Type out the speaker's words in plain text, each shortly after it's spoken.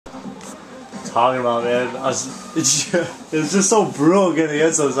talking about, man. It's just so brutal getting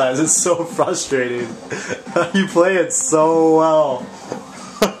hit sometimes. It's so frustrating. You play it so well.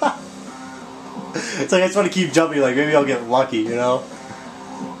 It's like I just want to keep jumping, like maybe I'll get lucky, you know?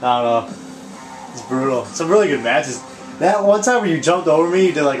 I don't know. It's brutal. Some really good matches. That one time where you jumped over me,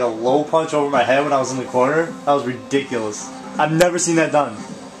 you did like a low punch over my head when I was in the corner. That was ridiculous. I've never seen that done.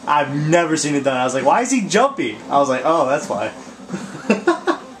 I've never seen it done. I was like, why is he jumping? I was like, oh, that's why.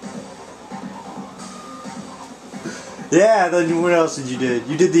 Yeah, then what else did you do?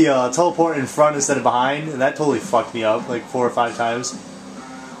 You did the teleport in front instead of behind, and that totally fucked me up like 4 or 5 times.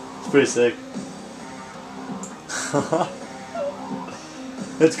 It's pretty sick.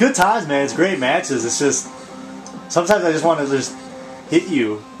 It's good times, man. It's great matches. It's just sometimes I just want to just hit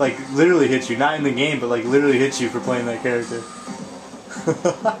you, like literally hit you, not in the game, but like literally hit you for playing that character.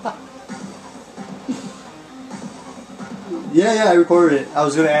 Yeah, I recorded it. I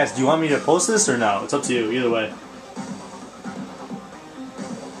was gonna ask, do you want me to post this or no? It's up to you. Either way.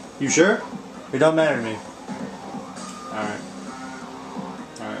 You sure? It don't matter to me. Alright.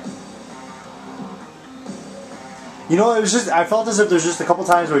 Alright. You know, it was just, I felt as if there's just a couple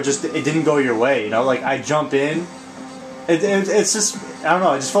times where it didn't go your way, you know? Like, I jump in, it's just, I don't know,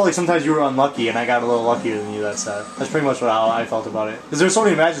 I just felt like sometimes you were unlucky and I got a little luckier than you that set. That's pretty much how I felt about it. Because there's so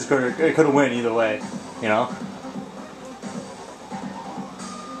many matches it could have won either way, you know?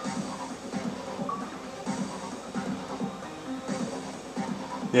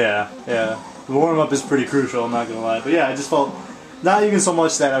 Yeah. The warm-up is pretty crucial, I'm not gonna lie. But yeah, I just felt, not even so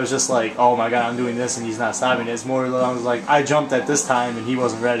much that I was just like, oh my god, I'm doing this and he's not stopping it. It's more that I was like, I jumped at this time and he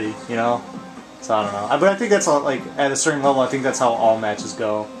wasn't ready, you know? So I don't know. But I think that's all, like, at a certain level, I think that's how all matches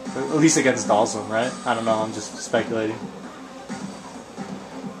go. At least against Dawson, right? I don't know, I'm just speculating.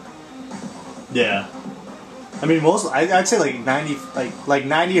 Yeah. I mean, I'd say like 90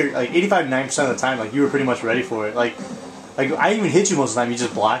 or like 85 to 90% of the time, like, you were pretty much ready for it. Like, I even hit you most of the time, you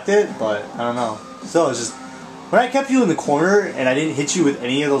just blocked it, but I don't know. Still, it's just, when I kept you in the corner and I didn't hit you with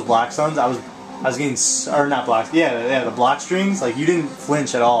any of those block stuns, I was getting, or not blocks, yeah, the block strings, like, you didn't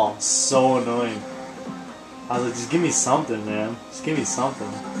flinch at all. So annoying. I was like, just give me something, man. Just give me something.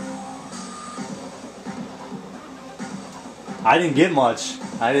 I didn't get much.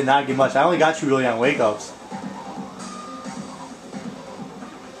 I did not get much. I only got you really on wake-ups.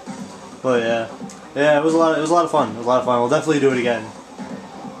 But yeah. Yeah, it was a lot of fun. It was a lot of fun. We'll definitely do it again.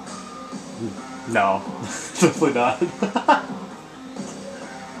 No. Definitely not.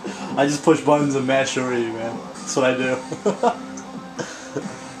 I just push buttons and mash over you, man. That's what I do.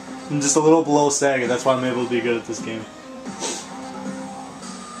 I'm just a little below stagger. That's why I'm able to be good at this game.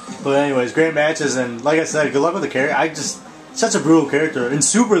 But anyways, great matches, and like I said, good luck with the character. Such a brutal character. In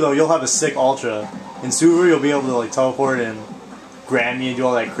Super, though, you'll have a sick Ultra. In Super, you'll be able to like teleport and grab me and do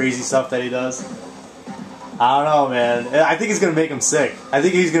all that crazy stuff that he does. I don't know, man. I think it's going to make him sick. I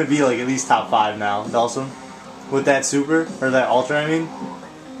think he's going to be like at least top 5 now, Dawson. With that Super, or that Ultra, I mean.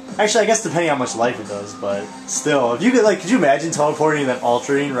 Actually, I guess depending on how much life it does, but still. If you could, like, could you imagine teleporting and then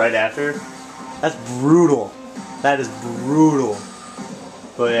ultraing right after? That's brutal. That is brutal.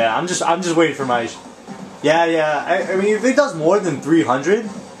 But yeah, I'm just waiting for my... Yeah. I mean, if it does more than 300,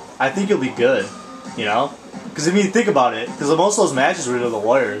 I think you'll be good. You know? Because I mean, think about it. Because most of those matches were to the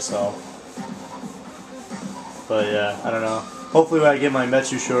Warriors, so... But yeah, I don't know. Hopefully when I get my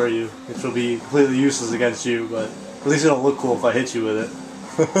Metsu Shoryu, which will be completely useless against you, but at least it'll look cool if I hit you with it.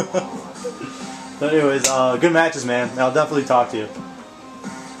 But anyways, good matches, man. I'll definitely talk to you.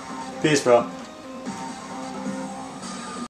 Peace, bro.